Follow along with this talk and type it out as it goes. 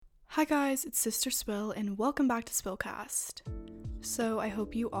Hi guys, it's Sister Spill and welcome back to Spillcast. So I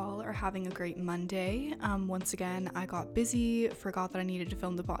hope you all are having a great Monday. Once again, I got busy, forgot that I needed to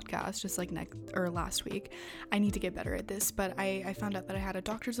film the podcast just like last week. I need to get better at this, but I found out that I had a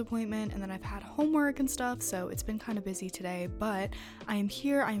doctor's appointment and then I've had homework and stuff, so it's been kind of busy today, but I am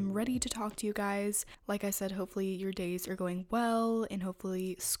here, I am ready to talk to you guys. Like I said, hopefully your days are going well and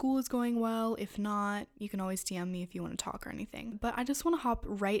hopefully school is going well. If not, you can always DM me if you want to talk or anything. But I just want to hop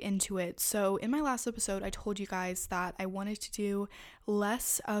right into it. So in my last episode, I told you guys that I wanted to do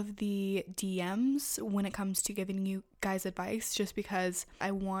less of the DMs when it comes to giving you guys advice, just because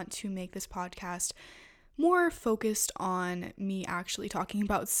I want to make this podcast more focused on me actually talking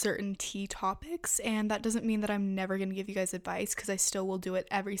about certain tea topics. And that doesn't mean that I'm never going to give you guys advice, because I still will do it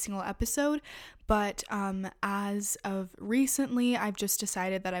every single episode. But as of recently, I've just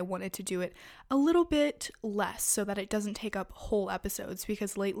decided that I wanted to do it a little bit less so that it doesn't take up whole episodes,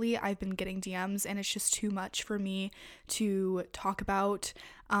 because lately I've been getting DMs and it's just too much for me to talk about.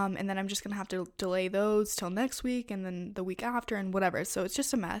 And then I'm just gonna have to delay those till next week and then the week after and whatever. So it's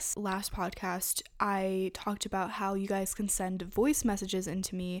just a mess. Last podcast, I talked about how you guys can send voice messages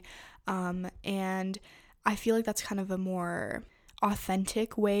into me. And I feel like that's kind of a more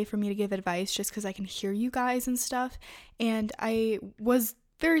authentic way for me to give advice, just because I can hear you guys and stuff. And I was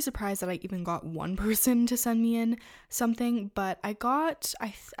very surprised that I even got one person to send me in something, but I got,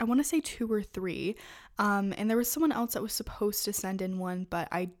 I want to say 2 or 3, and there was someone else that was supposed to send in one, but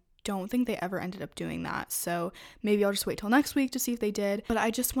I don't think they ever ended up doing that, so maybe I'll just wait till next week to see if they did. But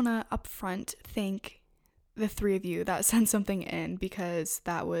I just want to upfront thank the 3 of you that sent something in, because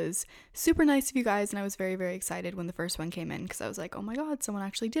that was super nice of you guys, and I was very, very excited when the first one came in, because I was like, oh my god, someone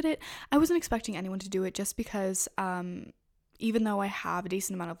actually did it. I wasn't expecting anyone to do it, just because even though I have a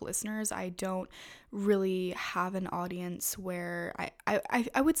decent amount of listeners, I don't really have an audience where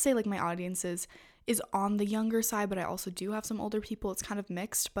I would say like my audience is on the younger side, but I also do have some older people. It's kind of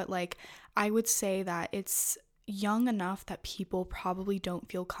mixed, but like I would say that it's young enough that people probably don't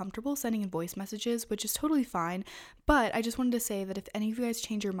feel comfortable sending in voice messages, which is totally fine. But I just wanted to say that if any of you guys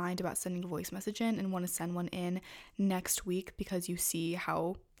change your mind about sending a voice message in and want to send one in next week because you see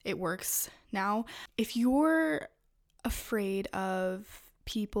how it works now, if you're afraid of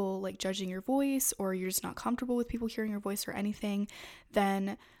people like judging your voice, or you're just not comfortable with people hearing your voice or anything,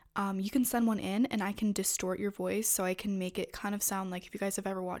 then you can send one in and I can distort your voice so I can make it kind of sound like, if you guys have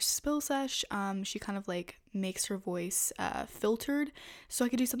ever watched Spill Sesh, she kind of like makes her voice filtered. So I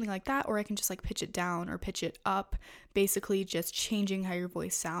could do something like that, or I can just like pitch it down or pitch it up, basically just changing how your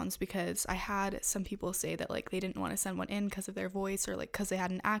voice sounds, because I had some people say that like they didn't want to send one in because of their voice, or like because they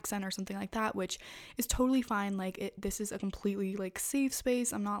had an accent or something like that, which is totally fine. Like this is a completely like safe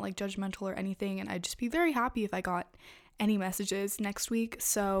space. I'm not like judgmental or anything, and I'd just be very happy if I got any messages next week.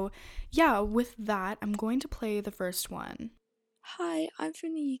 So yeah, with that, I'm going to play the first one. Hi, I'm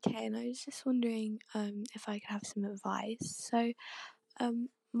from the UK and I was just wondering if I could have some advice. So,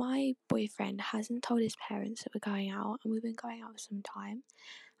 my boyfriend hasn't told his parents that we're going out, and we've been going out for some time,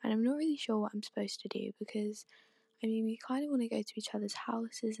 and I'm not really sure what I'm supposed to do, because I mean, we kind of want to go to each other's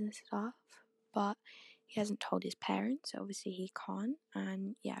houses and stuff, but he hasn't told his parents, so obviously he can't.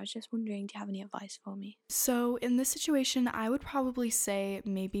 And yeah, I was just wondering, do you have any advice for me? So in this situation, I would probably say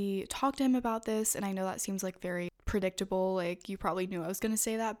maybe talk to him about this. And I know that seems like very predictable, like you probably knew I was gonna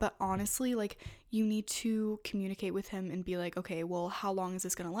say that, but honestly, like you need to communicate with him and be like, okay, well, how long is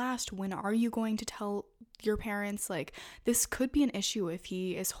this gonna last? When are you going to tell your parents? Like this could be an issue if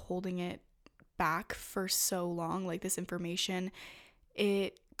he is holding it back for so long, like this information.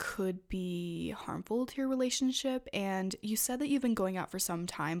 It could be harmful to your relationship. And you said that you've been going out for some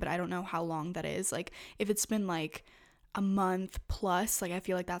time, but I don't know how long that is. Like if it's been like a month plus, like I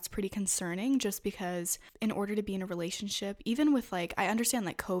feel like that's pretty concerning, just because in order to be in a relationship, even with like, I understand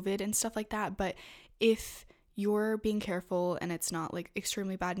like COVID and stuff like that, but if you're being careful and it's not like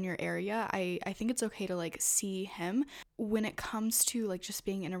extremely bad in your area, I think it's okay to like see him. When it comes to like just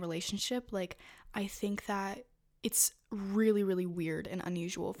being in a relationship, like I think that it's really, really weird and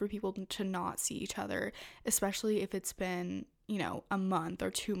unusual for people to not see each other, especially if it's been, you know, a month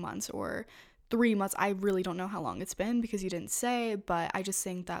or 2 months or 3 months. I really don't know how long it's been because you didn't say, but I just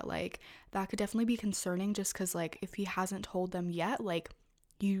think that like that could definitely be concerning, just because like if he hasn't told them yet, like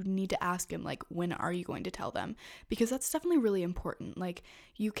you need to ask him like, when are you going to tell them? Because that's definitely really important. Like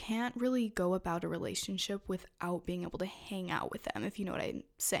you can't really go about a relationship without being able to hang out with them, if you know what I'm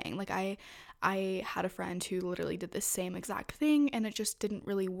saying. Like I had a friend who literally did the same exact thing, and it just didn't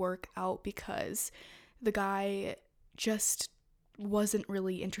really work out because the guy just wasn't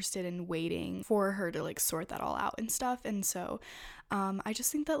really interested in waiting for her to like sort that all out and stuff. And so I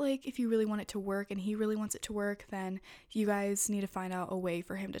just think that like if you really want it to work and he really wants it to work, then you guys need to find out a way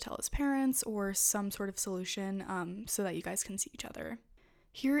for him to tell his parents or some sort of solution so that you guys can see each other.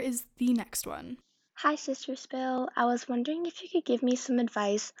 Here is the next one. Hi, Sister Spill. I was wondering if you could give me some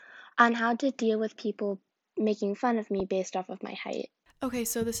advice on how to deal with people making fun of me based off of my height. Okay,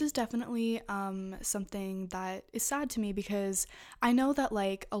 so this is definitely something that is sad to me because I know that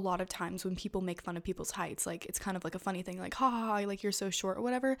like a lot of times when people make fun of people's heights, like it's kind of like a funny thing, like ha ha ha, like you're so short or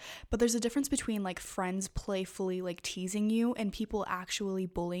whatever. But there's a difference between like friends playfully like teasing you and people actually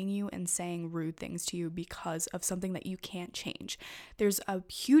bullying you and saying rude things to you because of something that you can't change. There's a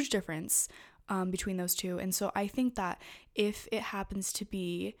huge difference between those two, and so I think that if it happens to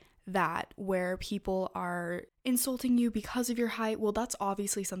be that where people are insulting you because of your height, well, that's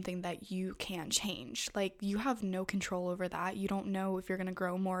obviously something that you can't change. Like, you have no control over that. You don't know if you're gonna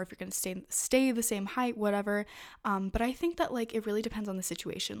grow more, if you're gonna stay the same height, whatever. But I think that like it really depends on the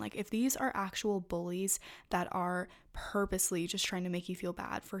situation. Like, if these are actual bullies that are purposely just trying to make you feel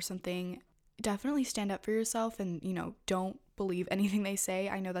bad for something, definitely stand up for yourself and, you know, don't believe anything they say.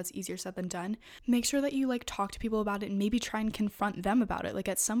 I know that's easier said than done. Make sure that you like talk to people about it and maybe try and confront them about it. Like,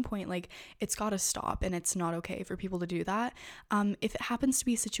 at some point, like, it's got to stop and it's not okay for people to do that. If it happens to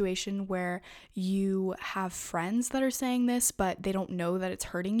be a situation where you have friends that are saying this but they don't know that it's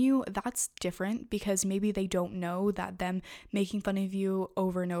hurting you, that's different, because maybe they don't know that them making fun of you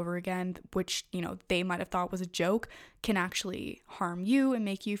over and over again, which, you know, they might have thought was a joke, can actually harm you and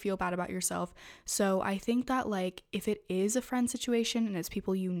make you feel bad about yourself. So I think that like if it is a friend situation and it's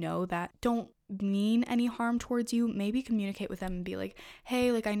people you know that don't mean any harm towards you, maybe communicate with them and be like,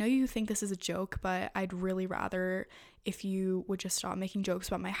 hey, like I know you think this is a joke, but I'd really rather if you would just stop making jokes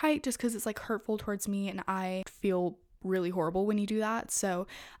about my height, just because it's like hurtful towards me and I feel really horrible when you do that. So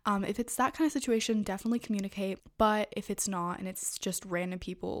if it's that kind of situation, definitely communicate. But if it's not and it's just random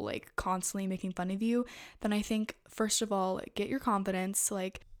people like constantly making fun of you, then I think first of all, get your confidence.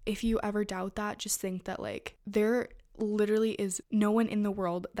 Like, if you ever doubt that, just think that like there literally is no one in the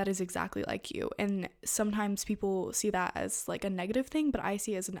world that is exactly like you. And sometimes people see that as like a negative thing, but I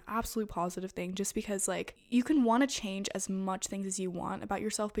see it as an absolute positive thing, just because like you can want to change as much things as you want about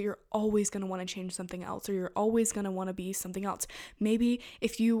yourself, but you're always going to want to change something else, or you're always going to want to be something else. Maybe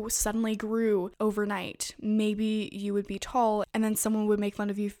if you suddenly grew overnight, maybe you would be tall and then someone would make fun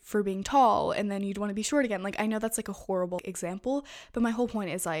of you for being tall and then you'd want to be short again. Like, I know that's like a horrible example, but my whole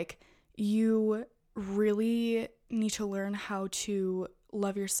point is like you really need to learn how to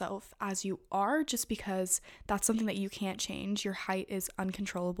love yourself as you are, just because that's something that you can't change. Your height is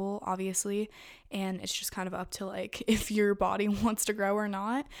uncontrollable, obviously, and it's just kind of up to like if your body wants to grow or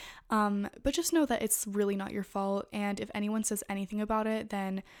not. But just know that it's really not your fault, and if anyone says anything about it,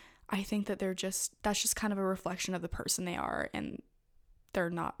 then I think that that's just kind of a reflection of the person they are, and they're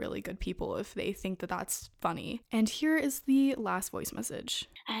not really good people if they think that that's funny. And here is the last voice message.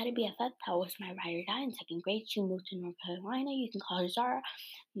 I had a BFF that was my ride or die in second grade. She moved to North Carolina. You can call her Zara.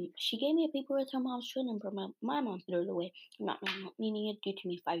 She gave me a paper with her mom's phone number. My mom threw it away. I'm not meaning it due to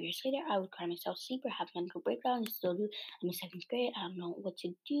me 5 years later. I would cry myself to sleep or have mental breakdown and still do. I'm in second grade. I don't know what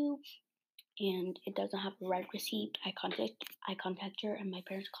to do. And it doesn't have the right receipt. I contact her, and my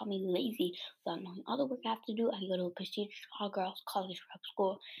parents call me lazy without knowing all the work I have to do. I go to a prestigious all-girls college prep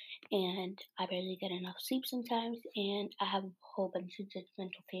school, and I barely get enough sleep sometimes, and I have a whole bunch of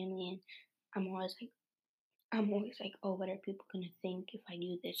judgmental family, and I'm always like, oh, what are people gonna think if I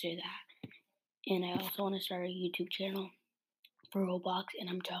do this or that? And I also want to start a YouTube channel for Roblox, and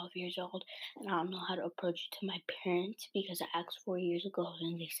I'm 12 years old, and I don't know how to approach it to my parents because I asked 4 years ago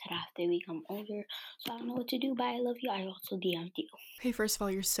and they said I have to become older, so I don't know what to do, but I love you. I also DM'd you. Okay, first of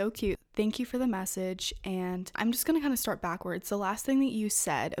all, you're so cute. Thank you for the message, and I'm just gonna kind of start backwards. The last thing that you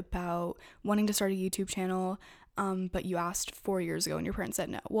said about wanting to start a YouTube channel, but you asked 4 years ago and your parents said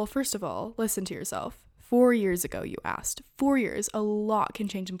no. Well, first of all, listen to yourself. 4 years ago you asked. 4 years, a lot can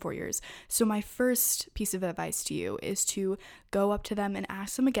change in 4 years. So my first piece of advice to you is to go up to them and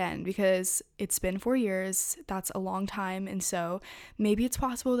ask them again, because it's been 4 years. That's a long time, and so maybe it's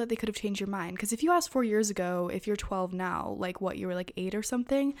possible that they could have changed your mind. Because if you asked 4 years ago, if you're 12 now, like what, you were like 8 or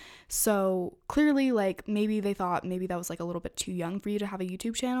something, so clearly like maybe they thought maybe that was like a little bit too young for you to have a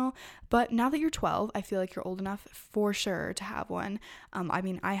YouTube channel. But now that you're 12, I feel like you're old enough for sure to have one. I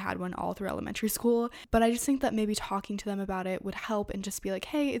mean, I had one all through elementary school, but But I just think that maybe talking to them about it would help, and just be like,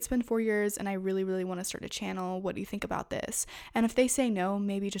 hey, it's been 4 years and I really, really want to start a channel. What do you think about this? And if they say no,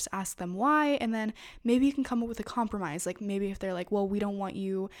 maybe just ask them why, and then maybe you can come up with a compromise. Like maybe if they're like, well, we don't want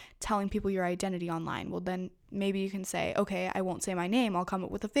you telling people your identity online, well then maybe you can say, okay, I won't say my name, I'll come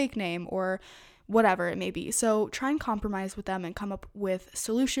up with a fake name, or whatever it may be. So try and compromise with them and come up with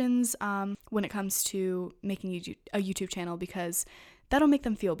solutions when it comes to making a YouTube channel, because that'll make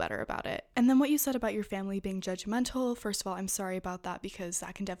them feel better about it. And then what you said about your family being judgmental, first of all, I'm sorry about that, because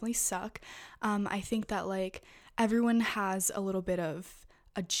that can definitely suck. I think that like everyone has a little bit of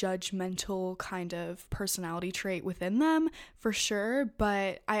a judgmental kind of personality trait within them, for sure,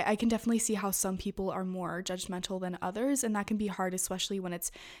 but I can definitely see how some people are more judgmental than others, and that can be hard, especially when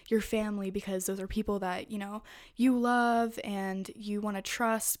it's your family, because those are people that, you know, you love and you want to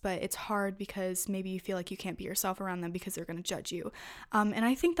trust, but it's hard because maybe you feel like you can't be yourself around them because they're going to judge you. And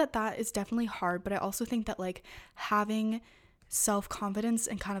I think that that is definitely hard, but I also think that like having self-confidence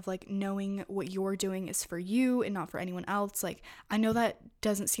and kind of like knowing what you're doing is for you and not for anyone else. Like I know that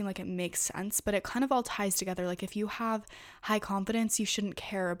doesn't seem like it makes sense, but it kind of all ties together. Like if you have high confidence, you shouldn't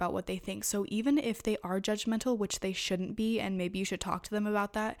care about what they think. So even if they are judgmental, which they shouldn't be, and maybe you should talk to them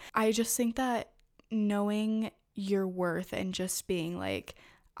about that, I just think that knowing your worth and just being like,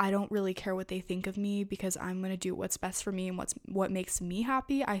 I don't really care what they think of me because I'm going to do what's best for me and what makes me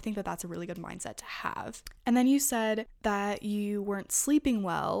happy. I think that that's a really good mindset to have. And then you said that you weren't sleeping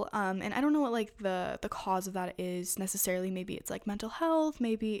well. And I don't know what like the cause of that is necessarily. Maybe it's like mental health,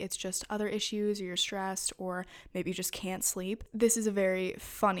 maybe it's just other issues, or you're stressed, or maybe you just can't sleep. This is a very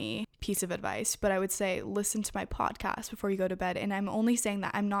funny piece of advice, but I would say listen to my podcast before you go to bed. And I'm only saying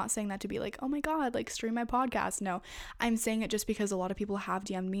that, I'm not saying that to be like, oh my God, like stream my podcast. No, I'm saying it just because a lot of people have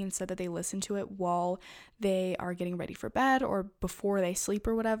DM'd me and said that they listen to it while they are getting ready for bed or before they sleep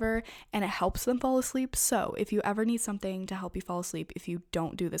or whatever, and it helps them fall asleep. So if you ever need something to help you fall asleep, if you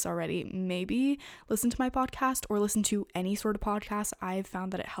don't do this already, maybe listen to my podcast or listen to any sort of podcast. I've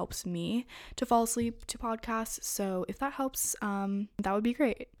found that it helps me to fall asleep to podcasts. So if that helps, that would be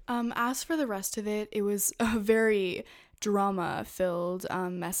great. As for the rest of it, it was a very drama-filled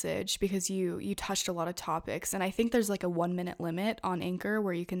message because you touched a lot of topics, and I think there's like a 1 minute limit on Anchor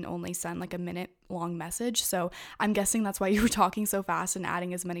where you can only send like a minute long message, so I'm guessing that's why you were talking so fast and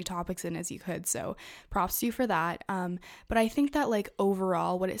adding as many topics in as you could, so props to you for that. But I think that like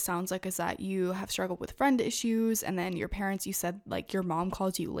overall what it sounds like is that you have struggled with friend issues, and then your parents, you said like your mom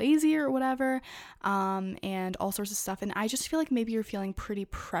calls you lazy or whatever, and all sorts of stuff, and I just feel like maybe you're feeling pretty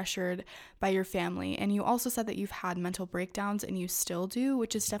pressured by your family. And you also said that you've had mental breakdowns, and you still do,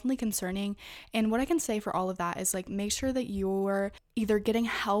 which is definitely concerning. And what I can say for all of that is like make sure that you're either getting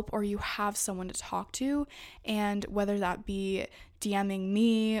help or you have someone to talk to, and whether that be DMing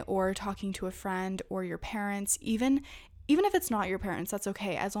me or talking to a friend or your parents, even if it's not your parents, that's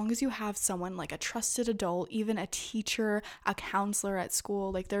okay. As long as you have someone like a trusted adult, even a teacher, a counselor at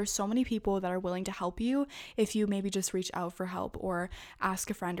school, like there are so many people that are willing to help you if you maybe just reach out for help or ask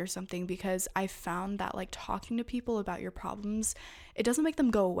a friend or something, because I found that like talking to people about your problems, it doesn't make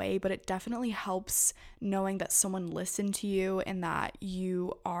them go away, but it definitely helps knowing that someone listened to you and that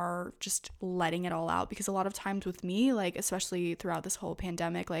you are just letting it all out. Because a lot of times with me, like especially throughout this whole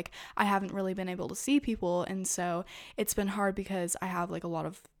pandemic, like I haven't really been able to see people, and so it's been hard because I have like a lot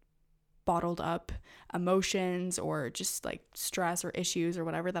of bottled up emotions or just like stress or issues or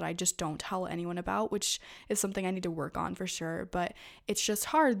whatever that I just don't tell anyone about, which is something I need to work on for sure. But it's just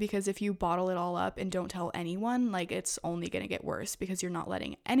hard because if you bottle it all up and don't tell anyone, like it's only going to get worse because you're not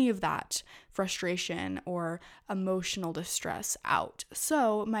letting any of that frustration or emotional distress out.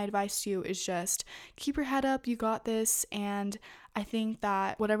 So my advice to you is just keep your head up, you got this, and I think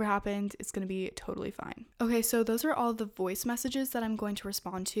that whatever happened, it's going to be totally fine. Okay, so those are all the voice messages that I'm going to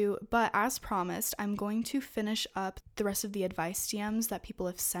respond to, but as promised, I'm going to finish up the rest of the advice DMs that people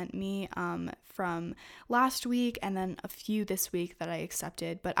have sent me from last week and then a few this week that I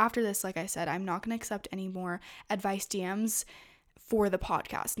accepted. But after this, like I said, I'm not going to accept any more advice DMs for the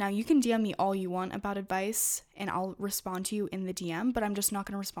podcast. Now, you can DM me all you want about advice and I'll respond to you in the DM, but I'm just not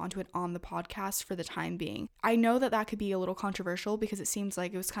going to respond to it on the podcast for the time being. I know that that could be a little controversial because it seems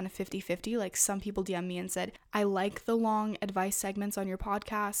like it was kind of 50-50. Like some people DM me and said, I like the long advice segments on your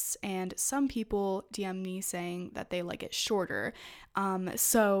podcasts, and some people DM me saying that they like it shorter.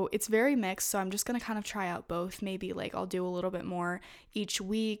 So it's very mixed. So I'm just going to kind of try out both. Maybe like I'll do a little bit more each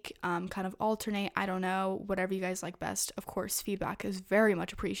week, kind of alternate. I don't know, whatever you guys like best. Of course, feedback feedback is very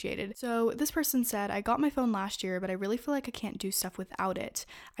much appreciated. So this person said, I got my phone last year, but I really feel like I can't do stuff without it.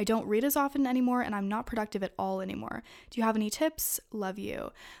 I don't read as often anymore, and I'm not productive at all anymore. Do you have any tips? Love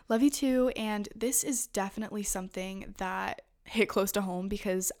you. Love you too. And this is definitely something that hit close to home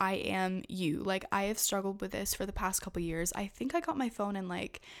because I am you. Like, I have struggled with this for the past couple years. I think I got my phone in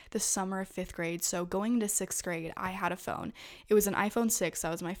like the summer of 5th grade. So going into 6th grade, I had a phone. It was an iPhone 6.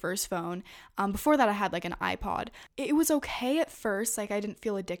 That was my first phone. Before that, I had like an iPod. It was okay at first. Like, I didn't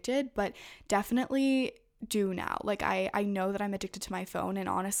feel addicted, but definitely do now. Like, I know that I'm addicted to my phone, and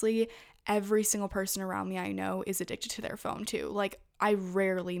honestly, every single person around me I know is addicted to their phone too. Like, I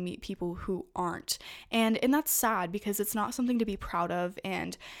rarely meet people who aren't. And that's sad because it's not something to be proud of.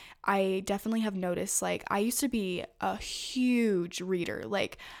 And I definitely have noticed, like, I used to be a huge reader.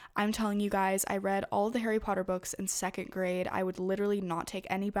 Like, I'm telling you guys, I read all of the Harry Potter books in 2nd grade. I would literally not take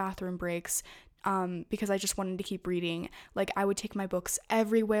any bathroom breaks because I just wanted to keep reading. Like, I would take my books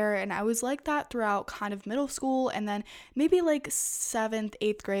everywhere, and I was like that throughout kind of middle school, and then maybe like 7th,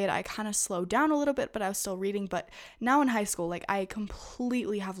 8th grade, I kind of slowed down a little bit, but I was still reading. But now in high school, like, I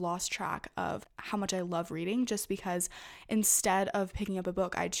completely have lost track of how much I love reading, just because instead of picking up a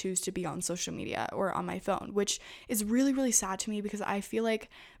book, I choose to be on social media or on my phone, which is really, really sad to me because I feel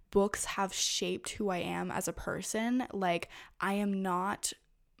like books have shaped who I am as a person. Like, I am not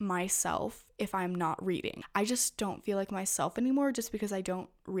myself if I'm not reading. I just don't feel like myself anymore just because I don't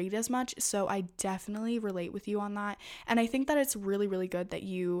read as much. So I definitely relate with you on that. And I think that it's really, really good that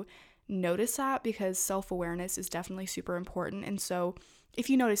you notice that because self-awareness is definitely super important. And so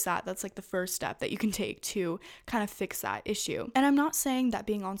if you notice that, that's like the first step that you can take to kind of fix that issue. And I'm not saying that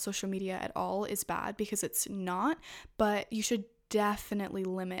being on social media at all is bad because it's not, but you should definitely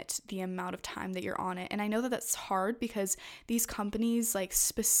limit the amount of time that you're on it. And I know that that's hard because these companies like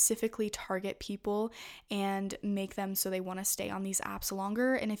specifically target people and make them so they want to stay on these apps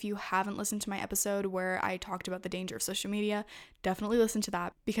longer. And if you haven't listened to my episode where I talked about the danger of social media, definitely listen to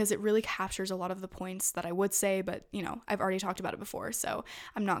that because it really captures a lot of the points that I would say, but you know, I've already talked about it before, so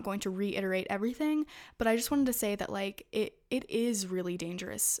I'm not going to reiterate everything. But I just wanted to say that like it is really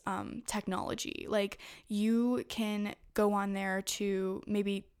dangerous technology. Like, you can go on there to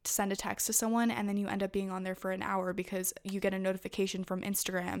maybe send a text to someone and then you end up being on there for an hour because you get a notification from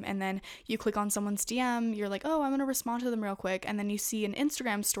Instagram, and then you click on someone's DM, you're like, oh, I'm gonna respond to them real quick, and then you see an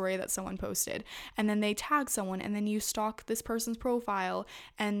Instagram story that someone posted, and then they tag someone, and then you stalk this person's profile,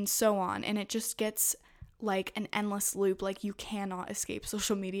 and so on, and it just gets like an endless loop. Like, you cannot escape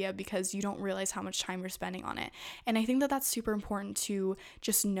social media because you don't realize how much time you're spending on it. And I think that that's super important to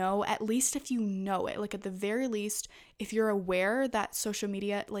just know, at least if you know it, like at the very least, if you're aware that social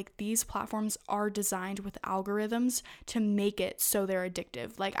media, like these platforms are designed with algorithms to make it so they're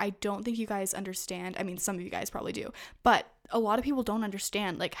addictive. Like, I don't think you guys understand. I mean, some of you guys probably do, but a lot of people don't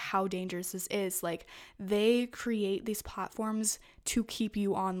understand like how dangerous this is. Like, they create these platforms to keep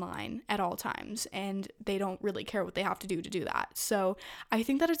you online at all times, and they don't really care what they have to do that. So I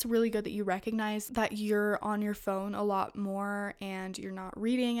think that it's really good that you recognize that you're on your phone a lot more and you're not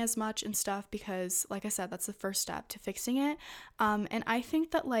reading as much and stuff, because like I said, that's the first step to fixing it. And I think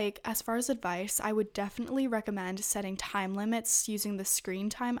that like, as far as advice, I would definitely recommend setting time limits using the screen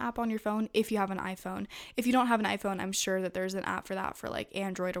time app on your phone if you have an iPhone. If you don't have an iPhone, I'm sure that there's an app for that for like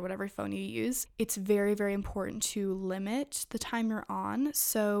Android or whatever phone you use. It's very, very important to limit the time you're on.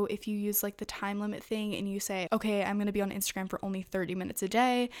 So if you use like the time limit thing and you say, okay, I'm going to be on Instagram for only 30 minutes a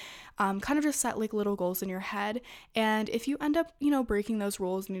day, kind of just set like little goals in your head. And if you end up, you know, breaking those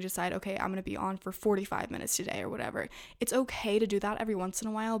rules and you decide, okay, I'm going to be on for 45 minutes today or whatever, it's okay to do that every once in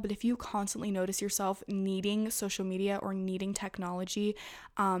a while. But if you constantly notice yourself needing social media or needing technology,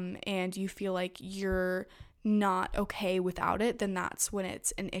 and you feel like you're not okay without it, then that's when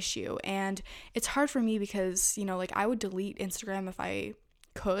it's an issue. And it's hard for me because, you know, like I would delete Instagram if I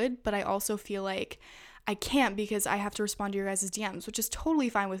could, but I also feel like I can't because I have to respond to your guys' DMs, which is totally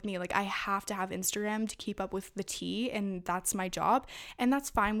fine with me. Like, I have to have Instagram to keep up with the tea, and that's my job, and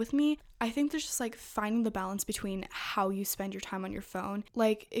that's fine with me. I think there's just like finding the balance between how you spend your time on your phone.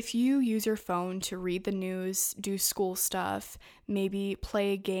 Like, if you use your phone to read the news, do school stuff, maybe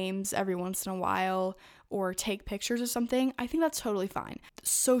play games every once in a while, or take pictures or something, I think that's totally fine.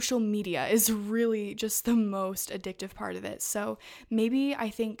 Social media is really just the most addictive part of it. So maybe I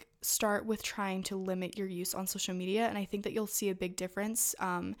think start with trying to limit your use on social media, and I think that you'll see a big difference.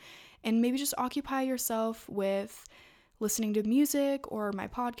 And maybe just occupy yourself with listening to music or my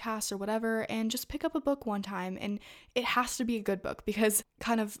podcast or whatever, and just pick up a book one time. And it has to be a good book, because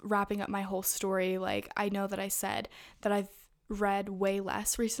kind of wrapping up my whole story, like, I know that I said that I've read way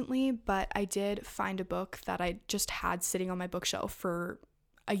less recently, but I did find a book that I just had sitting on my bookshelf for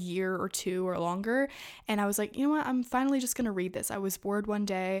a year or two or longer, and I was like, you know what, I'm finally just gonna read this. I was bored one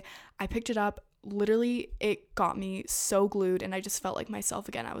day, I picked it up. Literally, it got me so glued, and I just felt like myself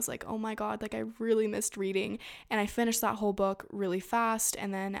again. I was like, oh my god, like I really missed reading, and I finished that whole book really fast,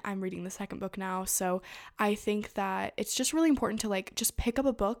 and then I'm reading the second book now. So I think that it's just really important to like just pick up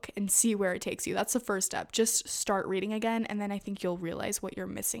a book and see where it takes you. That's the first step. Just start reading again, and then I think you'll realize what you're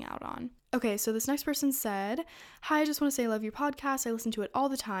missing out on. Okay, so this next person said, hi, I just want to say I love your podcast. I listen to it all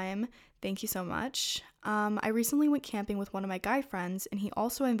the time. Thank you so much. I recently went camping with one of my guy friends, and he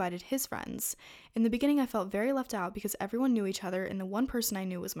also invited his friends. In the beginning, I felt very left out because everyone knew each other, and the one person I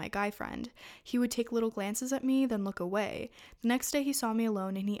knew was my guy friend. He would take little glances at me, then look away. The next day, he saw me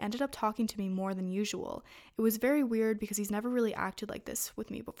alone, and he ended up talking to me more than usual. It was very weird because he's never really acted like this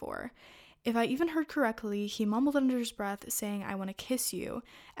with me before. If I even heard correctly, he mumbled under his breath, saying, I want to kiss you.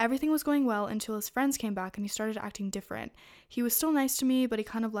 Everything was going well until his friends came back and he started acting different. He was still nice to me, but he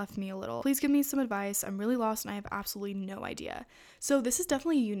kind of left me a little. Please give me some advice. I'm really lost and I have absolutely no idea. So this is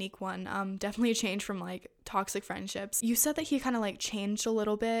definitely a unique one. Definitely a change from like toxic friendships. You said that he kind of like changed a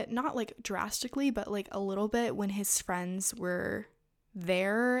little bit, not like drastically, but like a little bit when his friends were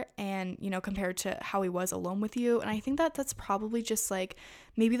there and, you know, compared to how he was alone with you. And I think that that's probably just like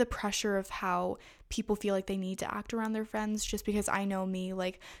maybe the pressure of how people feel like they need to act around their friends, just because I know me,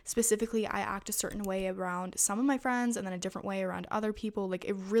 like specifically I act a certain way around some of my friends and then a different way around other people. Like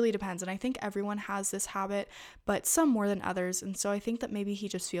it really depends, and I think everyone has this habit, but some more than others. And so I think that maybe he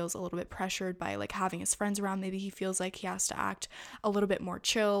just feels a little bit pressured by like having his friends around. Maybe he feels like he has to act a little bit more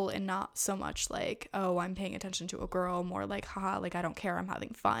chill and not so much like, oh, I'm paying attention to a girl, more like, haha, like I don't care, I'm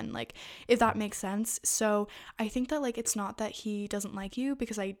having fun, like if that makes sense. So I think that like it's not that he doesn't like you,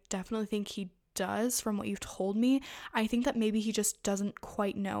 because I definitely think he does from what you've told me. I think that maybe he just doesn't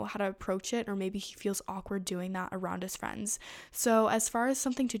quite know how to approach it, or maybe he feels awkward doing that around his friends. So as far as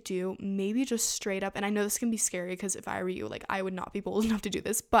something to do, maybe just straight up, and I know this can be scary because if I were you, like I would not be bold enough to do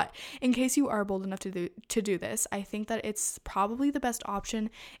this, but in case you are bold enough to do this, I think that it's probably the best option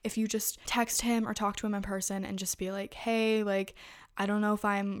if you just text him or talk to him in person and just be like, hey, like I don't know if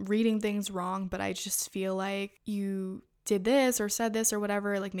I'm reading things wrong, but I just feel like you did this or said this or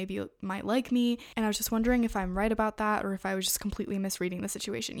whatever, like maybe you might like me, and I was just wondering if I'm right about that or if I was just completely misreading the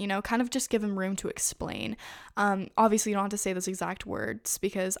situation, you know, kind of just give him room to explain. Obviously you don't have to say those exact words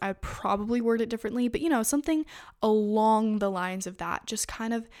because I'd probably word it differently, but you know, something along the lines of that. Just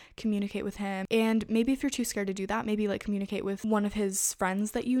kind of communicate with him, and maybe if you're too scared to do that, maybe like communicate with one of his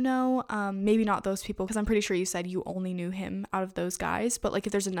friends that you know, maybe not those people, because I'm pretty sure you said you only knew him out of those guys, but like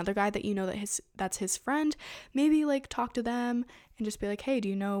if there's another guy that you know that's his friend, maybe like talk to them and just be like, hey, do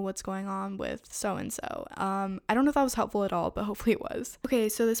you know what's going on with so-and-so? I don't know if that was helpful at all, but hopefully it was. Okay,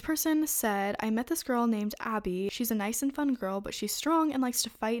 so this person said, I met this girl named Abby. She's a nice and fun girl, but she's strong and likes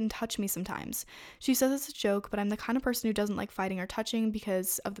to fight and touch me sometimes. She says it's a joke, but I'm the kind of person who doesn't like fighting or touching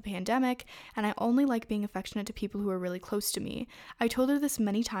because of the pandemic, and I only like being affectionate to people who are really close to me. I told her this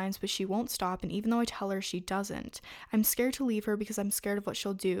many times, but she won't stop, and even though I tell her, she doesn't. I'm scared to leave her because I'm scared of what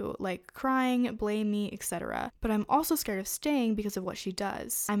she'll do, like crying, blame me, etc. But I'm also scared of staying because of what she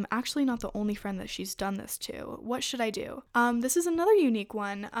does. I'm actually not the only friend that she's done this to. What should I do? This is another unique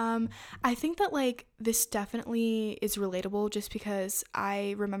one. I think that like this definitely is relatable, just because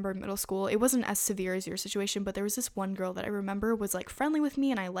I remember in middle school, it wasn't as severe as your situation, but there was this one girl that I remember was like friendly with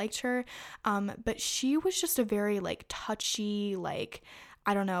me and I liked her, but she was just a very like touchy, like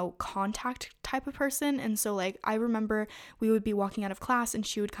I don't know, contact type of person. And so like I remember we would be walking out of class and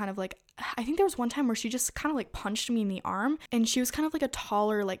she would kind of like, I think there was one time where she just kind of like punched me in the arm, and she was kind of like a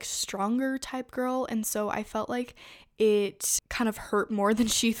taller, like stronger type girl, and so I felt like it kind of hurt more than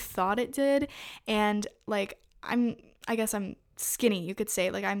she thought it did. And like I guess I'm skinny, you could say,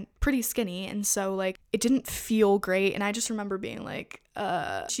 like I'm pretty skinny, and so like it didn't feel great. And I just remember being like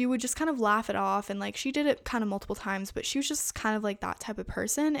she would just kind of laugh it off, and like she did it kind of multiple times, but she was just kind of like that type of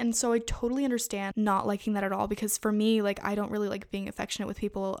person. And so I totally understand not liking that at all, because for me, like I don't really like being affectionate with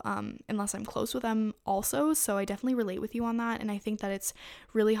people unless I'm close with them also. So I definitely relate with you on that, and I think that it's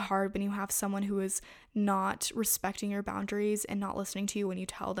really hard when you have someone who is not respecting your boundaries and not listening to you when you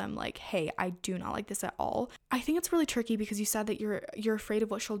tell them like, hey, I do not like this at all. I think it's really tricky because you said that you're afraid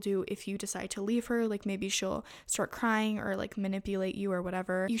of what she'll do if you decide to leave her, like maybe she'll start crying or like manipulate you or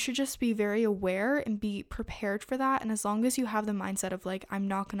whatever. You should just be very aware and be prepared for that. And as long as you have the mindset of like, I'm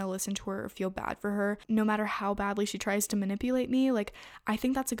not gonna listen to her or feel bad for her, no matter how badly she tries to manipulate me, like I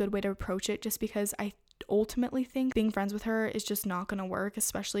think that's a good way to approach it, just because I ultimately think being friends with her is just not gonna work,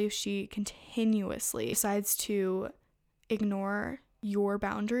 especially if she continuously decides to ignore your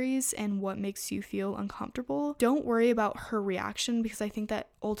boundaries and what makes you feel uncomfortable. Don't worry about her reaction, because I think that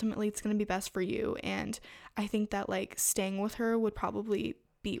ultimately it's going to be best for you, and I think that like staying with her would probably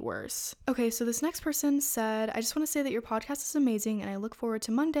be worse. Okay, so this next person said, I just want to say that your podcast is amazing and I look forward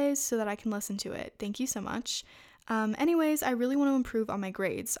to Mondays so that I can listen to it. Thank you so much. Anyways, I really want to improve on my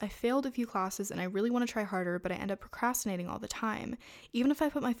grades. I failed a few classes and I really want to try harder, but I end up procrastinating all the time. Even if I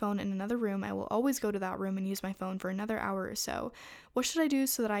put my phone in another room, I will always go to that room and use my phone for another hour or so. What should I do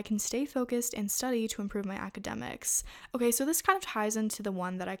so that I can stay focused and study to improve my academics? Okay, so this kind of ties into the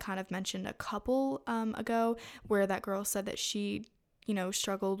one that I kind of mentioned a couple ago, where that girl said that she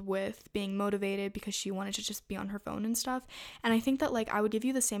struggled with being motivated because she wanted to just be on her phone and stuff. And I think that like I would give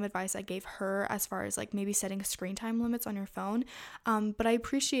you the same advice I gave her as far as like maybe setting screen time limits on your phone. But I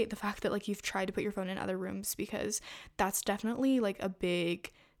appreciate the fact that like you've tried to put your phone in other rooms, because that's definitely like a big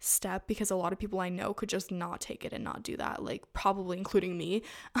step, because a lot of people I know could just not take it and not do that, like probably including me.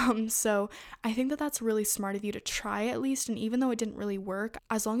 So I think that that's really smart of you to try at least. And even though it didn't really work,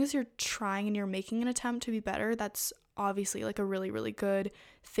 as long as you're trying and you're making an attempt to be better, that's obviously like a really, really good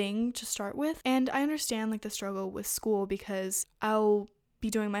thing to start with. And I understand like the struggle with school, because I'll be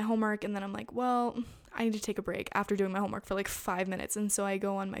doing my homework and then I'm like, well, I need to take a break after doing my homework for like 5 minutes. And so I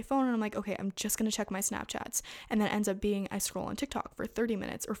go on my phone and I'm like, okay, I'm just going to check my Snapchats. And then it ends up being I scroll on TikTok for 30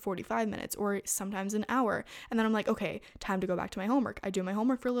 minutes or 45 minutes or sometimes an hour. And then I'm like, okay, time to go back to my homework. I do my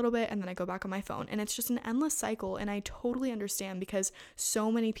homework for a little bit and then I go back on my phone. And it's just an endless cycle. And I totally understand, because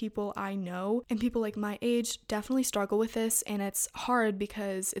so many people I know and people like my age definitely struggle with this. And it's hard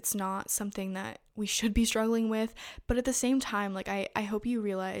because it's not something that we should be struggling with. But at the same time, like I hope you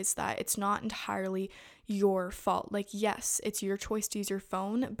realize that it's not entirely your fault. Like, yes, it's your choice to use your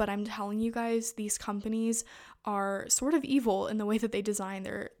phone, but I'm telling you guys, these companies are sort of evil in the way that they design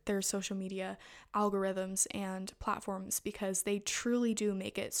their social media algorithms and platforms, because they truly do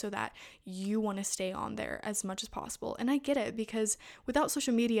make it so that you want to stay on there as much as possible. And I get it, because without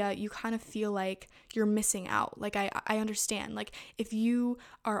social media, you kind of feel like you're missing out. Like I understand, like if you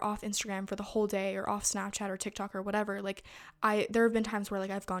are off Instagram for the whole day or off Snapchat or TikTok or whatever, like there have been times where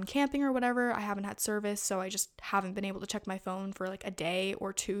like I've gone camping or whatever, I haven't had service, so I just haven't been able to check my phone for like a day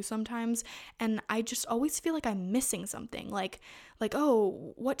or two sometimes. And I just always feel like I'm missing something, like,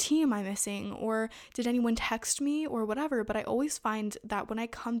 oh, what tea am I missing? Or did anyone text me or whatever? But I always find that when I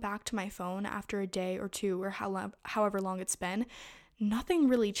come back to my phone after a day or two or however long it's been, nothing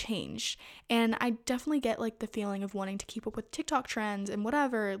really changed. And I definitely get like the feeling of wanting to keep up with TikTok trends and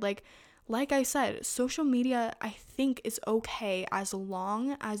whatever. Like I said, social media, I think, is okay as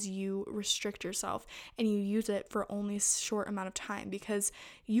long as you restrict yourself and you use it for only a short amount of time, because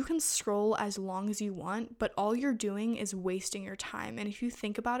you can scroll as long as you want, but all you're doing is wasting your time. And if you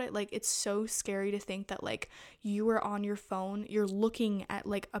think about it, like, it's so scary to think that like you are on your phone, you're looking at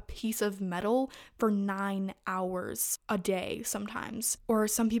like a piece of metal for 9 hours a day sometimes, or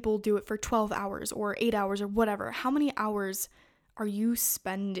some people do it for 12 hours or 8 hours or whatever. How many hours are you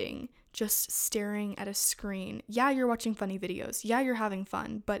spending just staring at a screen? Yeah, you're watching funny videos. Yeah, you're having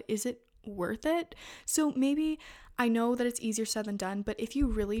fun, but is it worth it? So maybe, I know that it's easier said than done, but if you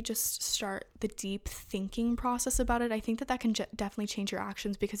really just start the deep thinking process about it, I think that can definitely change your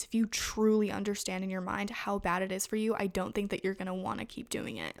actions, because if you truly understand in your mind how bad it is for you, I don't think that you're going to want to keep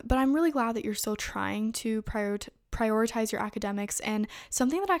doing it. But I'm really glad that you're still trying to prioritize your academics. And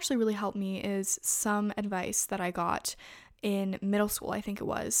something that actually really helped me is some advice that I got in middle school, I think it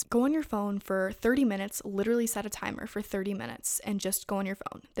was. Go on your phone for 30 minutes, literally set a timer for 30 minutes and just go on your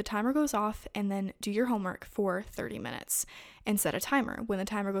phone. The timer goes off, and then do your homework for 30 minutes and set a timer. When the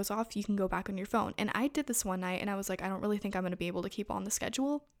timer goes off, you can go back on your phone. And I did this one night and I was like, I don't really think I'm going to be able to keep on the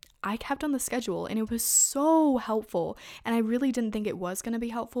schedule. I kept on the schedule and it was so helpful. And I really didn't think it was going to be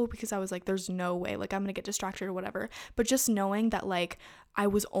helpful, because I was like, there's no way, like, I'm going to get distracted or whatever. But just knowing that like I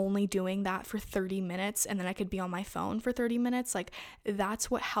was only doing that for 30 minutes and then I could be on my phone for 30 minutes, like,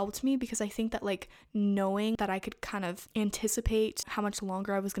 that's what helped me, because I think that like knowing that I could kind of anticipate how much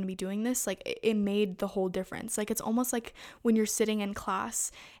longer I was going to be doing this, like it made the whole difference. Like, it's almost like when you're sitting in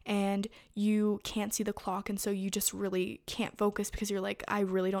class and you can't see the clock, and so you just really can't focus because you're like, I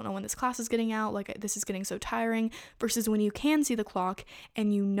really don't know when this class is getting out, like this is getting so tiring, versus when you can see the clock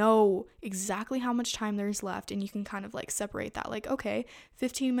and you know exactly how much time there's left, and you can kind of like separate that, like, okay,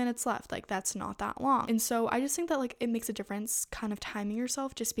 15 minutes left, like that's not that long. And so I just think that like it makes a difference kind of timing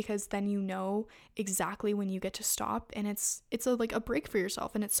yourself, just because then you know exactly when you get to stop, and it's like a break for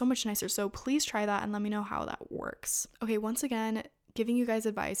yourself, and it's so much nicer. So please try that and let me know how that works. Okay, once again, giving you guys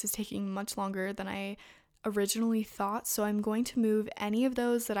advice is taking much longer than I originally thought. So I'm going to move any of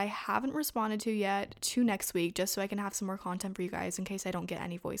those that I haven't responded to yet to next week, just so I can have some more content for you guys in case I don't get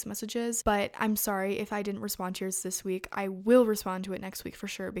any voice messages. But I'm sorry if I didn't respond to yours this week. I will respond to it next week for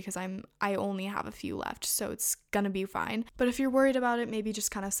sure, because I only have a few left, so it's gonna be fine. But if you're worried about it, maybe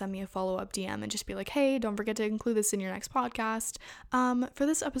just kind of send me a follow-up DM and just be like, hey, don't forget to include this in your next podcast. For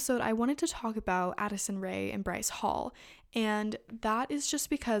this episode, I wanted to talk about Addison Rae and Bryce Hall. And that is just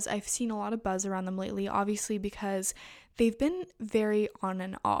because I've seen a lot of buzz around them lately, obviously because they've been very on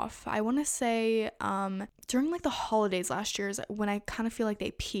and off. I want to say during like the holidays last year is when I kind of feel like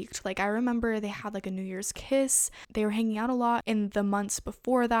they peaked. Like I remember they had like a New Year's kiss. They were hanging out a lot in the months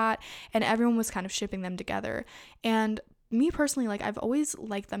before that, and everyone was kind of shipping them together. And me personally, like I've always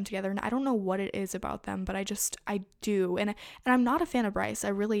liked them together, and I don't know what it is about them, but I do. And I'm not a fan of Bryce. I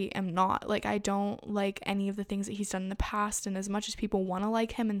really am not. Like I don't like any of the things that he's done in the past, and as much as people want to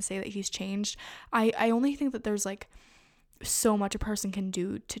like him and say that he's changed, I only think that there's like so much a person can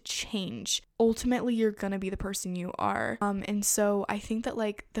do to change. Ultimately, you're gonna be the person you are. And so I think that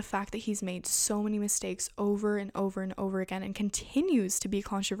like the fact that he's made so many mistakes over and over and over again and continues to be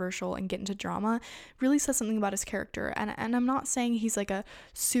controversial and get into drama really says something about his character. And I'm not saying he's like a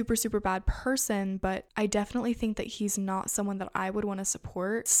super, super bad person, but I definitely think that he's not someone that I would want to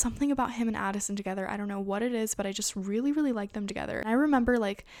support. Something about him and Addison together, I don't know what it is, but I just really, really like them together. And I remember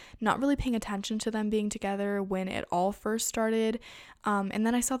like not really paying attention to them being together when it all first started. And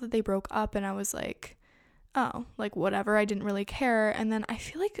then I saw that they broke up, and I was like, oh, like whatever, I didn't really care. And then I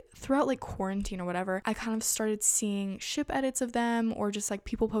feel like throughout like quarantine or whatever, I kind of started seeing ship edits of them, or just like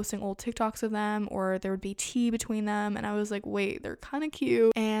people posting old TikToks of them, or there would be tea between them, and I was like, wait, they're kind of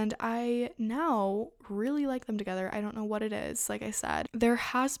cute. And I now really like them together. I don't know what it is. Like I said, there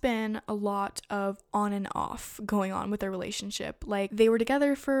has been a lot of on and off going on with their relationship. Like they were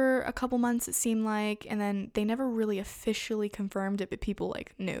together for a couple months, it seemed like, and then they never really officially confirmed it, but people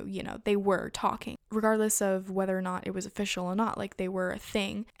like knew, you know, they were talking regardless of whether or not it was official or not. Like they were a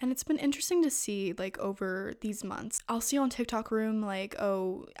thing. And it's been interesting to see like over these months, I'll see on TikTok room like,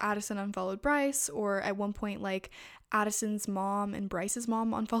 oh, Addison unfollowed Bryce, or at one point like Addison's mom and Bryce's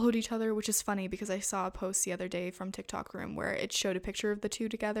mom unfollowed each other, which is funny because I saw a post the other day from TikTok room where it showed a picture of the two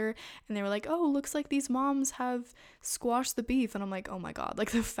together, and they were like, oh, looks like these moms have squashed the beef. And I'm like, oh my god,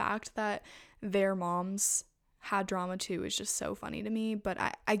 like the fact that their moms had drama too is just so funny to me. But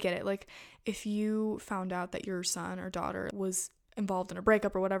I get it. Like if you found out that your son or daughter was involved in a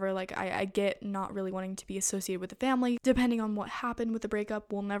breakup or whatever, like I get not really wanting to be associated with the family. Depending on what happened with the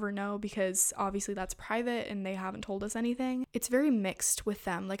breakup, we'll never know because obviously that's private and they haven't told us anything. It's very mixed with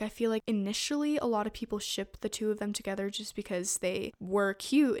them. Like I feel like initially a lot of people shipped the two of them together just because they were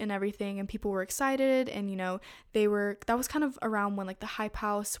cute and everything, and people were excited, and you know, that was kind of around when like the Hype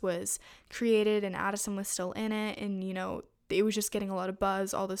House was created and Addison was still in it, and you know, it was just getting a lot of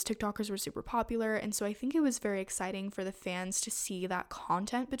buzz. All those TikTokers were super popular, and so I think it was very exciting for the fans to see that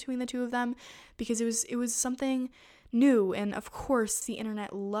content between the two of them, because it was something new. And of course the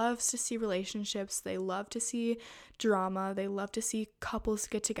internet loves to see relationships, they love to see drama, they love to see couples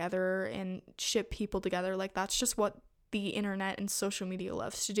get together and ship people together. Like that's just what the internet and social media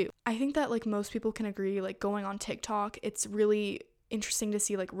loves to do. I think that like most people can agree, like going on TikTok, it's really interesting to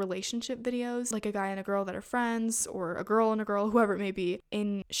see like relationship videos, like a guy and a girl that are friends, or a girl and a girl, whoever it may be,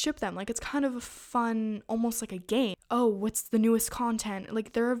 and ship them. Like it's kind of a fun, almost like a game. Oh, what's the newest content?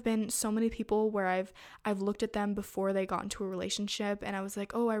 Like there have been so many people where I've looked at them before they got into a relationship, and I was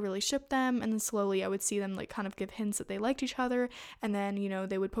like, oh, I really ship them, and then slowly I would see them like kind of give hints that they liked each other, and then you know,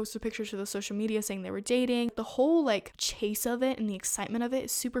 they would post a picture to the social media saying they were dating. The whole like chase of it and the excitement of it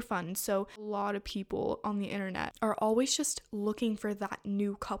is super fun. So a lot of people on the internet are always just looking for that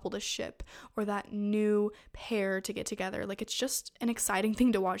new couple to ship, or that new pair to get together. Like it's just an exciting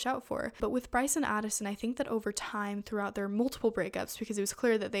thing to watch out for. But with Bryce and Addison, I think that over time throughout their multiple breakups, because it was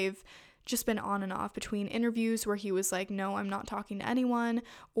clear that they've just been on and off, between interviews where he was like, no, I'm not talking to anyone,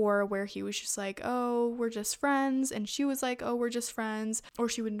 or where he was just like, oh, we're just friends, and she was like, oh, we're just friends, or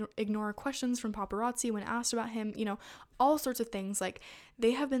she would ignore questions from paparazzi when asked about him, you know, all sorts of things. Like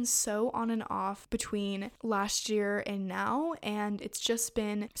they have been so on and off between last year and now, and it's just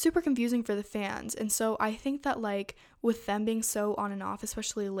been super confusing for the fans. And so I think that like with them being so on and off,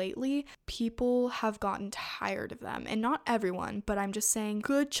 especially lately, people have gotten tired of them. And not everyone, but I'm just saying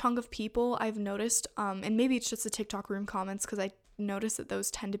good chunk of people I've noticed, and maybe it's just the TikTok room comments, because I noticed that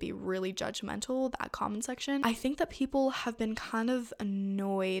those tend to be really judgmental, that comment section. I think that people have been kind of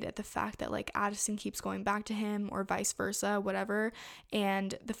annoyed at the fact that like Addison keeps going back to him or vice versa, whatever,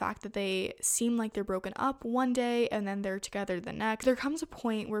 and the fact that they seem like they're broken up one day and then they're together the next. There comes a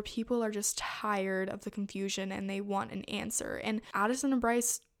point where people are just tired of the confusion and they want an answer, and Addison and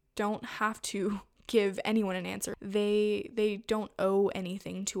Bryce don't have to give anyone an answer. They don't owe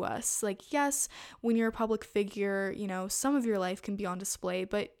anything to us. Like, yes, when you're a public figure, you know, some of your life can be on display,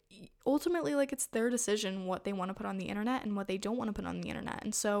 but ultimately, like, it's their decision what they want to put on the internet and what they don't want to put on the internet.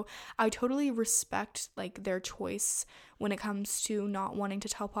 And so I totally respect like their choice when it comes to not wanting to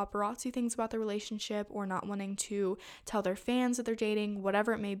tell paparazzi things about their relationship or not wanting to tell their fans that they're dating,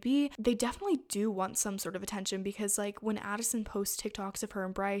 whatever it may be. They definitely do want some sort of attention, because like when Addison posts TikToks of her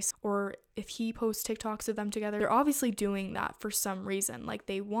and Bryce, or if he posts TikToks of them together, they're obviously doing that for some reason. Like,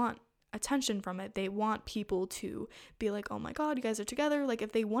 they want attention from it. They want people to be like, oh my god, you guys are together. Like,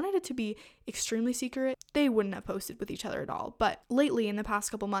 if they wanted it to be extremely secret, they wouldn't have posted with each other at all. But lately, in the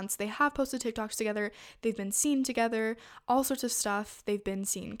past couple months, they have posted TikToks together. They've been seen together, all sorts of stuff. They've been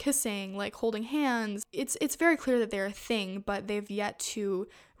seen kissing, like holding hands. It's very clear that they're a thing, but they've yet to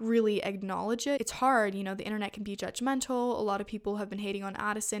really acknowledge it. It's hard, you know, the internet can be judgmental. A lot of people have been hating on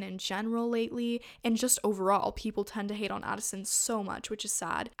Addison in general lately, and just overall, people tend to hate on Addison so much, which is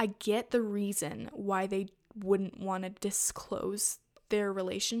sad. I get the reason why they wouldn't want to disclose their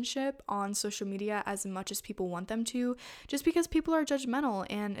relationship on social media as much as people want them to, just because people are judgmental,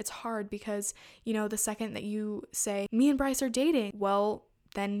 and it's hard because, you know, the second that you say, me and Bryce are dating, well,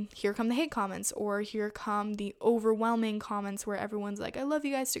 then here come the hate comments, or here come the overwhelming comments where everyone's like, I love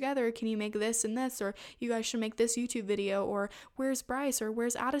you guys together, can you make this and this, or you guys should make this YouTube video, or where's Bryce, or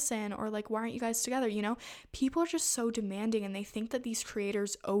where's Addison, or like, why aren't you guys together? You know, people are just so demanding, and they think that these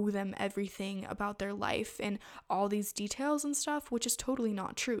creators owe them everything about their life and all these details and stuff, which is totally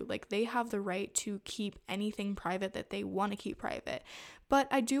not true. Like, they have the right to keep anything private that they want to keep private. But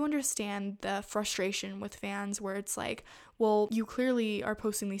I do understand the frustration with fans where it's like, well, you clearly are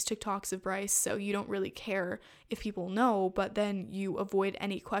posting these TikToks of Bryce, so you don't really care if people know, but then you avoid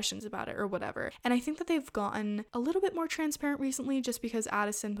any questions about it or whatever. And I think that they've gotten a little bit more transparent recently, just because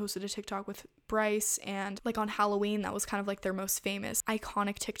Addison posted a TikTok with Bryce, and like on Halloween, that was kind of like their most famous,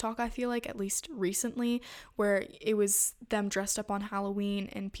 iconic TikTok, I feel like, at least recently, where it was them dressed up on Halloween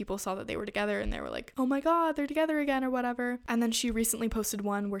and people saw that they were together and they were like, oh my god, they're together again or whatever. And then she recently posted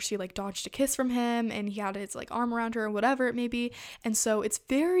one where she like dodged a kiss from him and he had his like arm around her or whatever it may be. And so it's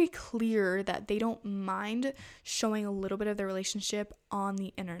very clear that they don't mind showing a little bit of their relationship on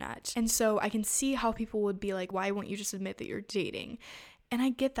the internet. And so I can see how people would be like, why won't you just admit that you're dating? And I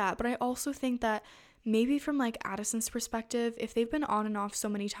get that, but I also think that maybe from like Addison's perspective, if they've been on and off so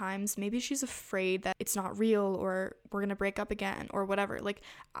many times, maybe she's afraid that it's not real, or we're gonna break up again or whatever. Like,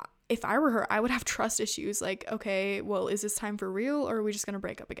 if I were her, I would have trust issues. Like, okay, well, is this time for real, or are we just gonna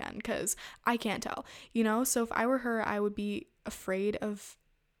break up again? Because I can't tell, you know? So if I were her, I would be afraid of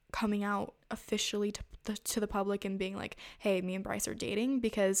coming out officially to the public and being like, hey, me and Bryce are dating,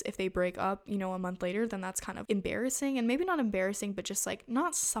 because if they break up, you know, a month later, then that's kind of embarrassing. And maybe not embarrassing, but just like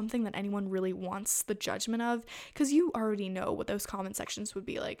not something that anyone really wants the judgment of, because you already know what those comment sections would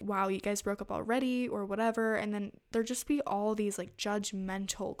be like. Wow, you guys broke up already, or whatever. And then there'd just be all these like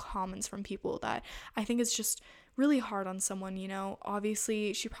judgmental comments from people that I think is just really hard on someone, you know?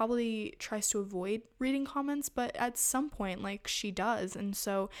 Obviously, she probably tries to avoid reading comments, but at some point, like, she does. And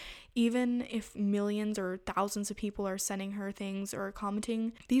so even if millions or thousands of people are sending her things or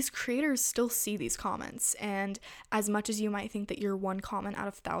commenting, these creators still see these comments. And as much as you might think that your one comment out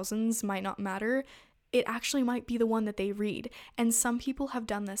of thousands might not matter, it actually might be the one that they read. And some people have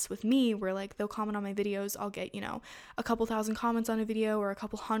done this with me, where like they'll comment on my videos, I'll get, you know, a couple thousand comments on a video or a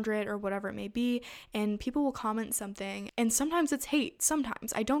couple hundred or whatever it may be, and people will comment something, and sometimes it's hate.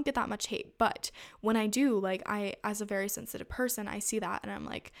 Sometimes I don't get that much hate, but when I do, like, I, as a very sensitive person, I see that and I'm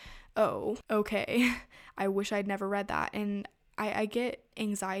like, oh, okay, I wish I'd never read that. And I get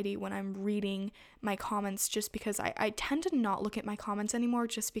anxiety when I'm reading my comments, just because I tend to not look at my comments anymore,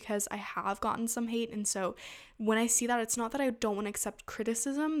 just because I have gotten some hate. And so when I see that, it's not that I don't want to accept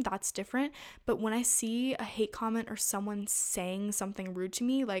criticism, that's different, but when I see a hate comment or someone saying something rude to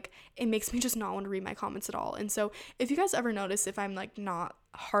me, like, it makes me just not want to read my comments at all. And so if you guys ever notice if I'm like not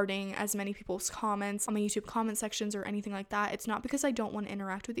hearting as many people's comments on my YouTube comment sections or anything like that, it's not because I don't want to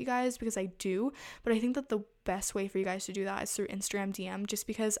interact with you guys, because I do, but I think that the best way for you guys to do that is through Instagram DM, just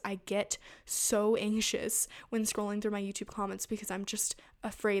because I get so anxious when scrolling through my YouTube comments, because I'm just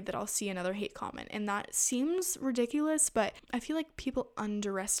afraid that I'll see another hate comment. And that seems ridiculous, but I feel like people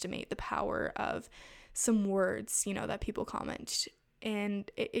underestimate the power of some words, you know, that people comment, and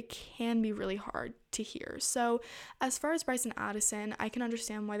it can be really hard to hear. So as far as Bryce and Addison, I can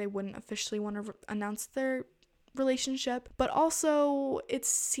understand why they wouldn't officially want to announce their relationship, but also it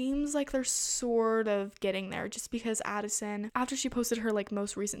seems like they're sort of getting there, just because Addison, after she posted her like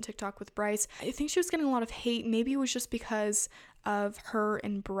most recent TikTok with Bryce, I think she was getting a lot of hate. Maybe it was just because of her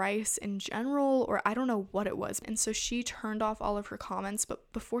and Bryce in general, or I don't know what it was, and so she turned off all of her comments.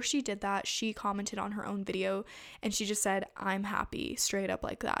 But before she did that, she commented on her own video and she just said, "I'm happy," straight up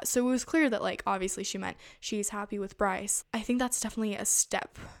like that. So it was clear that like obviously she meant she's happy with Bryce. I think that's definitely a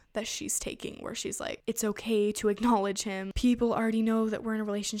step that she's taking, where she's like, it's okay to acknowledge him. People already know that we're in a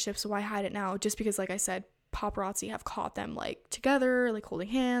relationship, so why hide it now? Just because, like I said, paparazzi have caught them like together, like holding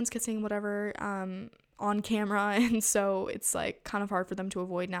hands, kissing, whatever, on camera, and so it's like kind of hard for them to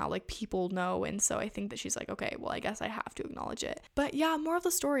avoid now. Like people know, and so I think that she's like, okay, well, I guess I have to acknowledge it. But yeah, more of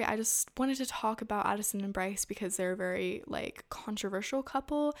the story, I just wanted to talk about Addison and Bryce because they're a very like controversial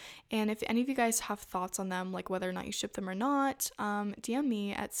couple, and if any of you guys have thoughts on them, like whether or not you ship them or not, DM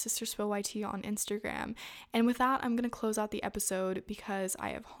me at sisterspillyt on Instagram. And with that, I'm gonna close out the episode because I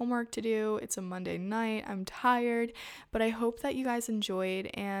have homework to do. It's a Monday night, I'm tired, but I hope that you guys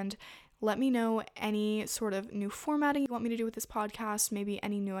enjoyed, and let me know any sort of new formatting you want me to do with this podcast, maybe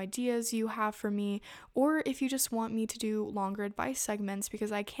any new ideas you have for me, or if you just want me to do longer advice segments,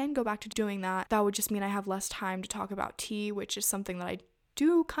 because I can go back to doing that. That would just mean I have less time to talk about tea, which is something that I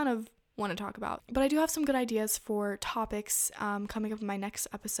do kind of want to talk about. But I do have some good ideas for topics coming up in my next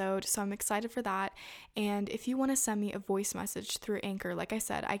episode, so I'm excited for that. And if you want to send me a voice message through Anchor, like I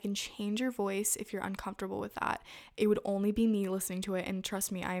said, I can change your voice if you're uncomfortable with that. It would only be me listening to it, and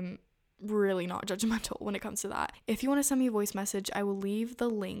trust me, I'm really not judgmental when it comes to that. If you want to send me a voice message, I will leave the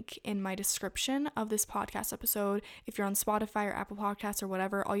link in my description of this podcast episode. If you're on Spotify or Apple Podcasts or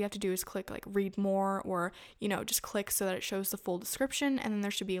whatever, all you have to do is click like read more, or you know, just click so that it shows the full description, and then there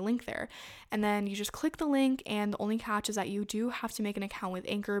should be a link there. And then you just click the link, and the only catch is that you do have to make an account with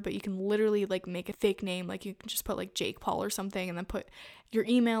Anchor, but you can literally like make a fake name, like you can just put like Jake Paul or something and then put your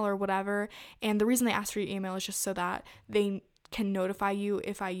email or whatever. And the reason they ask for your email is just so that they can notify you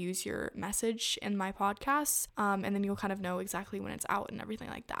if I use your message in my podcasts, and then you'll kind of know exactly when it's out and everything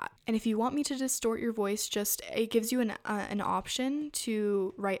like that. And if you want me to distort your voice, just it gives you an option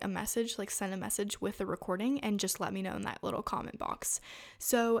to write a message, like send a message with the recording, and just let me know in that little comment box.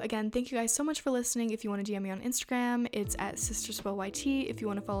 So again, thank you guys so much for listening. If you want to DM me on Instagram, it's at sisterspillyt. If you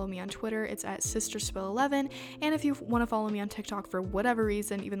want to follow me on Twitter, it's at sisterspill11. And if you want to follow me on TikTok for whatever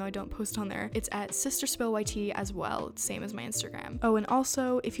reason, even though I don't post on there, it's at sisterspillyt as well. It's same as my Instagram. Oh, and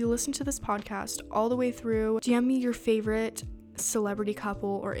also, if you listen to this podcast all the way through, DM me your favorite celebrity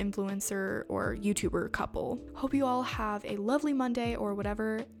couple or influencer or YouTuber couple. Hope you all have a lovely Monday or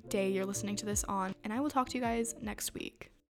whatever day you're listening to this on, and I will talk to you guys next week.